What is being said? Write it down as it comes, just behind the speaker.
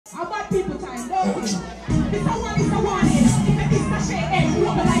people time, don't we? This a warning. If it's SASHAE, you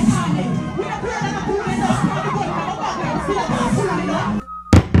open like honey. We don't pray that the food enough, but the gun have a bug, and still not food enough.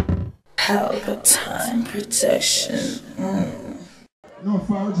 Pelpa time protection. No,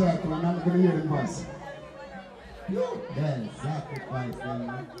 for Jack, I'm not going to hear the voice. Well, sacrifice them.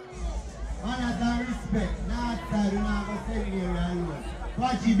 Honor and respect. Not side, you're not going to say it here alone.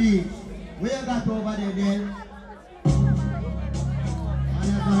 Patchy Beach, where you got over there then?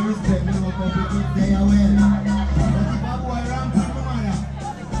 Honor and respect, me no come to keep there well. But if a boy ram from my mother,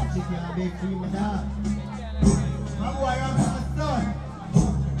 she can't beg for my dog. If a boy ram from my son,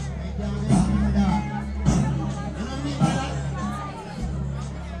 I can't beg for my dog. You know what I mean by that?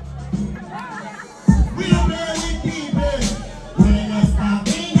 We are there with people. When you stop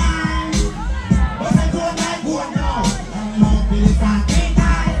being nice, but I don't like going now. I'm not feeling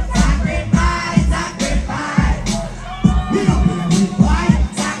sacrifice, sacrifice, sacrifice. We don't play with white,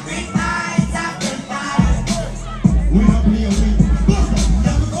 sacrifice, sacrifice. We don't play with bullshit.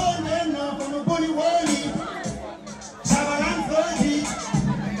 I'm going there now from a bully worldly. Shabba and salty,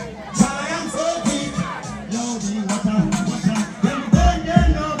 shabba and salty. Lordy, what up? I'm going there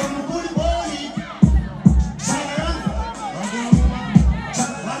now from a bully worldly.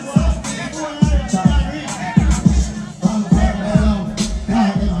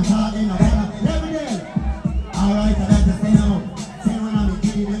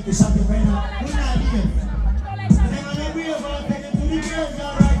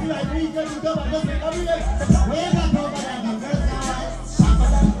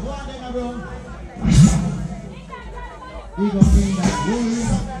 We go bring that wool.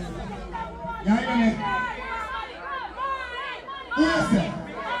 Who is that?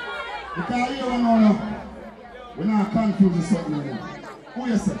 Because you don't know. We're not confused with something anymore. Who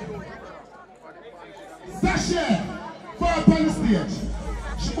is that? SASHAE! Far up on the stage.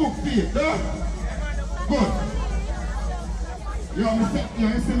 She book feet, huh? Good. You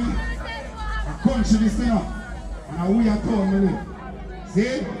see me? I country this thing up. And we are told me live.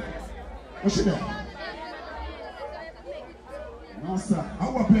 See? What's she there? No, sir. I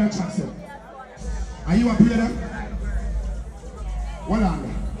want to play a track, sir. Are you a player then? Hold on.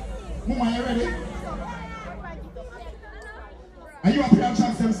 Mama, you ready? Are you a player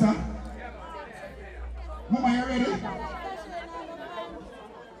track, sir? Mama, you ready?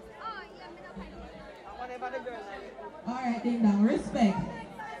 Alright, ding dong, respect.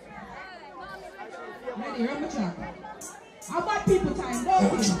 Ready, run the track. How about people time,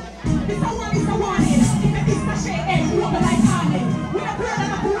 don't we? This a warning. If it's SASHAE, you open like honey. We don't pray that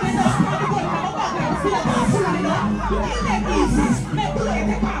the food enough, but the gun have a bug, and still not food enough. You kill them easy. Make the way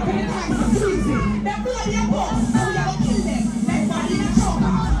take off, and the time is easy. Them boy they a boss, so we have to kill them. Like body in a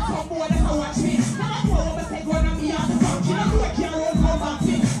choker. Some boy that's a watch me. Now I throw over take one of me on the couch. You don't do it, can't roll come back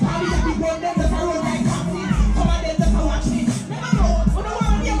me. Probably have big one, them that's a roll like coffee. Some of them that's a watch me. Never know, when the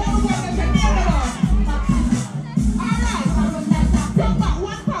world here, when the world is a near the door. Alright, from back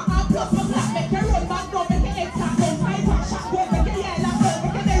one pack and plus one black. Make your roll back down, make your head tap down. Five pack shot, go make your yell up,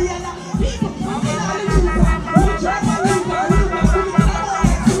 make your belly yell up. People, I'm in all the loser. We drive a loser, we drive a loser.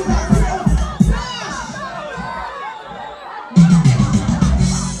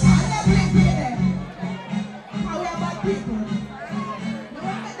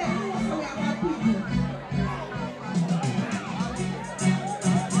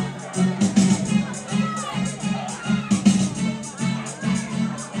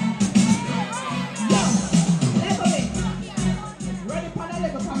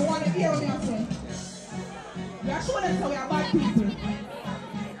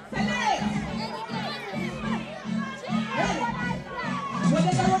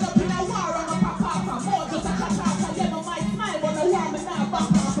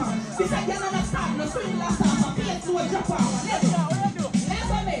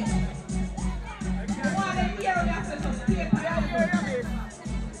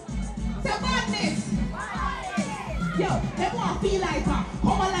 Yo, they want to feel like her.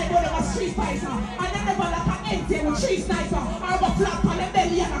 Come on like one of a street fighter. And they never like an empty with tree sniper. Or a flap on the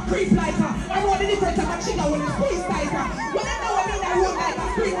belly and a creep like her. I want the difference of a chica with a squeeze tighter. When they know I mean I run like a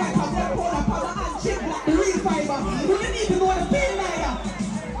spring like her. They pull up on the hand chip like the real fiber. We don't even know what to feel like her.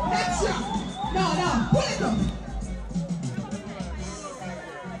 Extra. No, pull it up.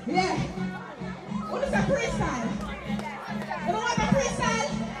 Yeah. What is that freestyle? You don't want the freestyle?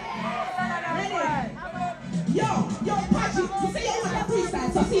 Ready? Yo, Patrick, you say you want a freestyle,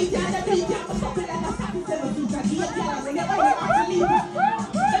 so see if you're the beat, you're something like a satin 7 feet, and you're when you're only about to leave.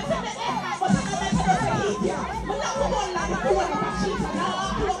 Let's have the air, but I'm not going to heat ya. But now we want like a fool of a sheet, and now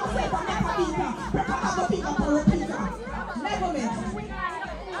I'm going to say I'm not a beater. Prepare to pick up a repeater. Never miss.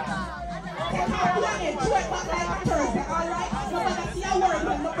 take off one end, throw it back like a Thursday, alright? Nobody see a word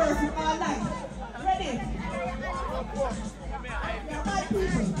when my person all night. Ready? Yeah, my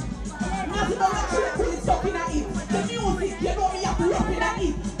people. Nothing but a trick till it's up in a it. The music, you know me have to rock in a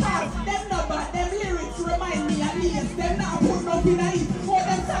it. Cause them number, them lyrics remind me of names. Them not put up in a it. All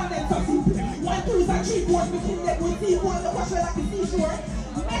them sound them so simple. 1, 2, 3, 4, we kill them with C4. The wash like the seashore.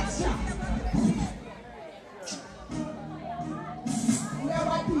 Next shot. We are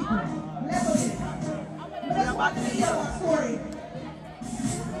white people. Level it. We just want to hear one story.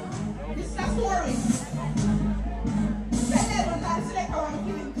 This is a story. The level that select how I'm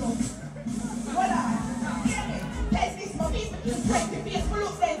killing to. Hold on. Hear me. Test this for people to break the face for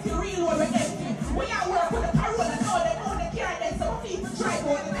look then to reload with empty. We are work with the Corolla. Now they know they carry them. Some people try to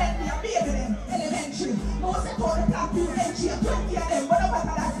go to them. They are baby them. Elementary. Most of all the black people entry. 20 of them. But no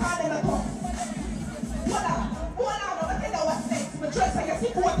matter that, can't them at all. Hold on. Hold on. I'm tell you what's next. My dress like a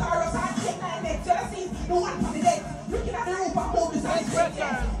sick water or a 8, 9 next. You see the one for the next. Looking at the roof of movies and it's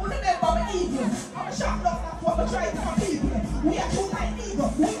remember my evil. I'm a sharp dog, that's what I'm trying to people. We are too like evil.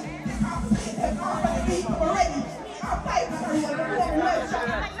 We are them off of the people already. We are 5 and everyone. We are well shot.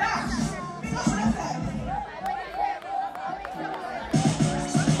 Dash. Big up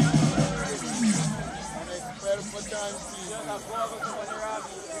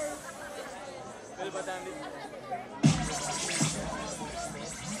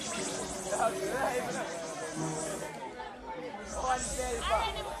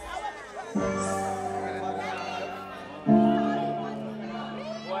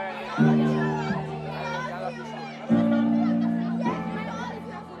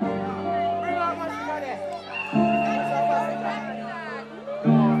for them.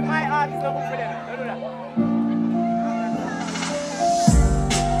 My heart is not good for them. Don't do that.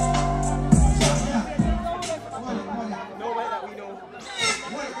 Nobody that we know.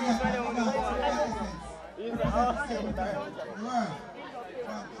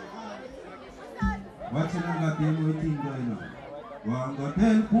 Watching on that thing we think going on. One go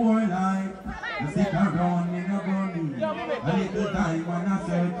tell poor life, you sit around me no go me. A little time when I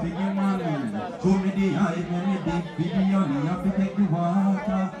search for your money. Show me the hype when me dig video, me have to take the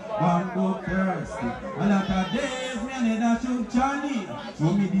water. One go thirsty. A lot of days me need a shoot Johnny.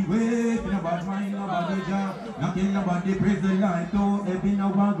 Show me the way, no bad mind, no bad job. Not kill nobody, praise the light, though. If you know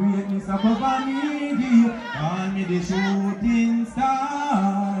what greatness above me, call me the shooting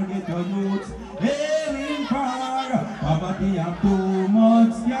star. Get your youth aiming far. Poverty have too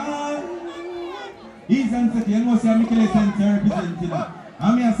much sky. He's on set, you know, see I'm making a center representing that.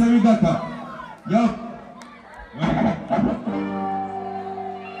 I'm here, sir, regatta. Yup.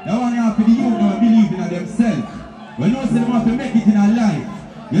 That one you have to the youth now believe in themselves. When you say them have to make it in a life.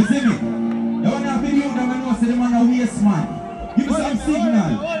 You see me? That one you have to the youth now when you say them on a waste man. Give me some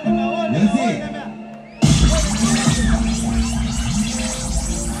signal. You see?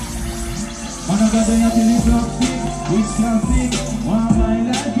 Man, I got them to live up sick, which can sing. One my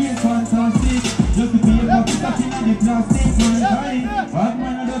life is fantastic. Just to be able to touch in the plastic, mankind. Bad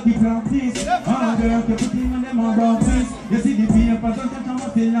man, I got the practice. All girl, keep putting on them about this. You see the paper, don't touch them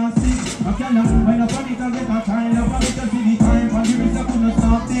up elastic. I cannot, when I panic, I get a child. I panic, I see the time, and the rest I couldn't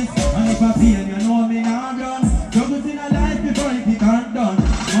stop this. And if I feel, you know me now done. Struggles in a life before it can't done.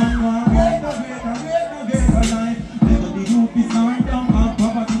 One more great, a life. Never the youth is not done. And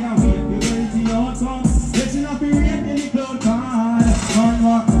poverty away, the wealthy outcome. Let's not be real in the cloud car. One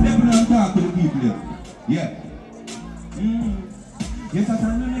more, never don't talk to the people. Yeah. Yes, I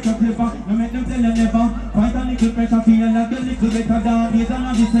can make a paper, no make them tell you never. Fight a little pressure, feel like a little better down. Yes, I'm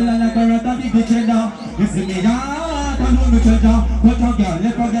a seller like a rat and big cheddar. You see me, yeah, I know me treasure. But a girl,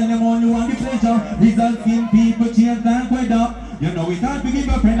 let a girl, them only want the pleasure. Results in people change like weather. You know we can't give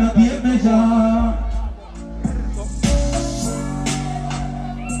a friend a tape measure.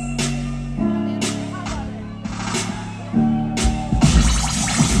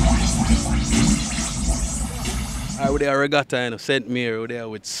 We're there regatta in St. Mary, we're there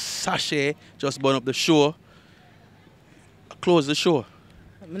with SASHAE, just burn up the show. Close the show.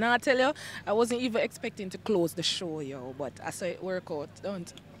 I'm not tell you, I wasn't even expecting to close the show, yo, but I saw it work out,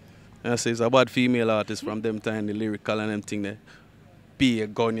 don't I say it's a bad female artist from them time, the lyrical and them thing there. Be a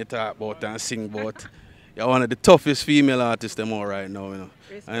gun you talk about and sing about. You're one of the toughest female artists them all right now, you know.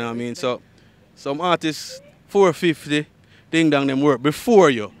 Respect, you know what I mean? respect. So some artists 450, ding dong them work before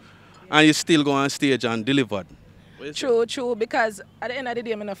you, and you still go on stage and deliver. True, because at the end of the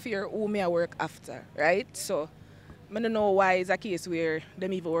day, I'm not fear who me I work after, right? So, I don't know why it's a case where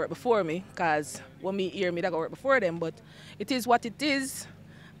them even work before me, because when me hear me, they go work before them, but it is what it is,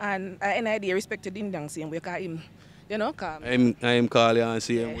 and at the end of the day, respect to Ding Dong, same way, because him, you know, I'm call you and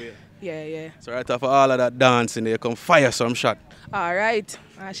see him. Yeah, yeah. So right after all of that dancing, they come fire some shot. All right.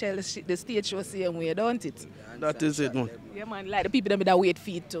 I shall the stage show same way, don't it? That is it, man. Yeah, man. Like the people that wait for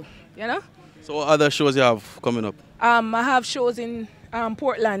it too. You know? So what other shows you have coming up? I have shows in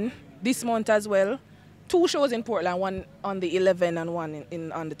Portland this month as well. 2 shows in Portland, one on the 11th and one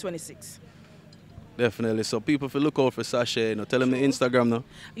on the 26th. Definitely. So people, if you look out for SASHAE, you know, tell them the Instagram now.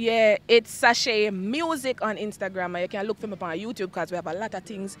 Yeah, it's SASHAE Music on Instagram. And you can look for me on YouTube because we have a lot of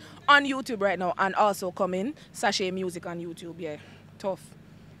things on YouTube right now and also coming. SASHAE Music on YouTube, yeah. Tough.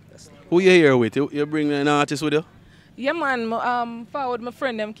 Who you here with? You bring an artist with you? Yeah, man. Forward my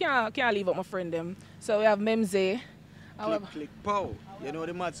friend them. Can't leave out my friend them. So we have Memze. Click, pow. You know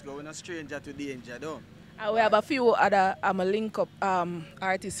the match going a stranger to danger, don't? We have a few other link up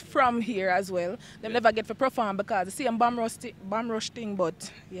artists from here as well. They never get to perform because the same bomb rush thing,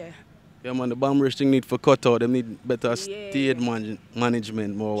 but yeah. Yeah, man, the bomb rush thing need for cut out. They need better stage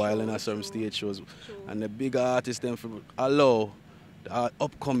management more while in some stage shows. And the bigger artists them for allow the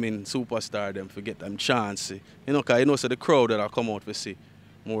upcoming superstar them to get them chance. You know, cause you know, so the crowd that are come out to see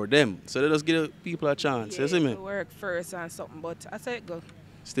more them. So they just give people a chance, you see me? Work first and something, but I say it go.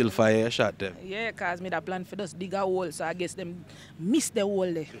 Still fire a shot them. Yeah, cause me that plan for just dig a hole, so I guess them miss the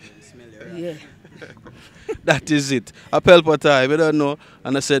hole there. Yeah. That is it. A Pelpa time, you don't know,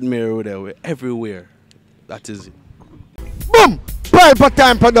 and I said Mary there, we're everywhere. That is it. Boom! Pelpa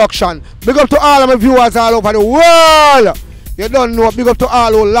Time production. Big up to all of my viewers all over the world. You don't know. Big up to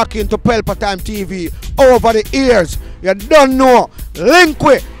all who lock into Pelpa Time TV over the years. You don't know. Link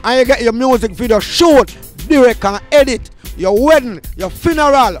with and you get your music video shoot, direct and edit. Your wedding, your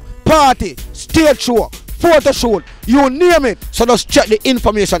funeral, party, stage show, photo shoot, you name it. So just check the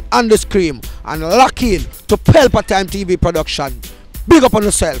information on the screen and lock in to Pelpa Time TV production. Big up on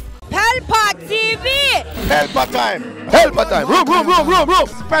yourself. Pelpa TV! Pelpa Time! Pelpa Time! Room!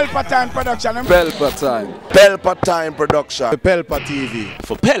 Pelpa Time production. Pelpa time. Pelpa Time production. Pelpa TV.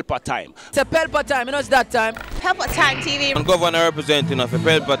 For Pelpa Time. It's a Pelpa Time, you know it's that time. Pelpa Time TV. I'm governor representing of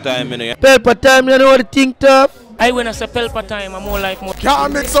Pelpa Time, you know. Pelpa Time, you know what the thing tough? I when I say Pelpa Time, I'm more like more.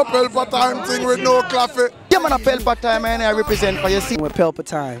 Can't mix up Pelpa Time thing with no coffee. Yeah, man, a Pelpa Time, and I represent for you. See, with Pelpa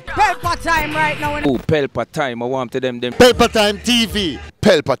Time. Pelpa Time right now. Oh, Pelpa Time, I want to them. Pelpa Time TV.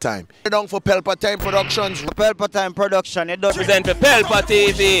 Pelpa Time. Down for Pelpa Time Productions. Pelpa Time Production. You don't Represent for Pelpa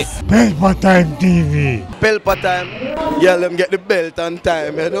TV. Pelpa Time TV. Pelpa Time. Yeah, let them get the belt on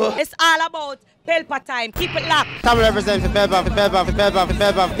time, you know. It's all about Pelpa Time. Keep it locked. Time represent for Pelpa,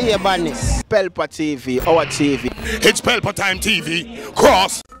 the badness. Pelpa TV, our TV. It's Pelpa Time TV.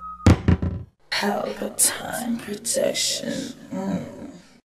 Cross. Pelpa Time protection.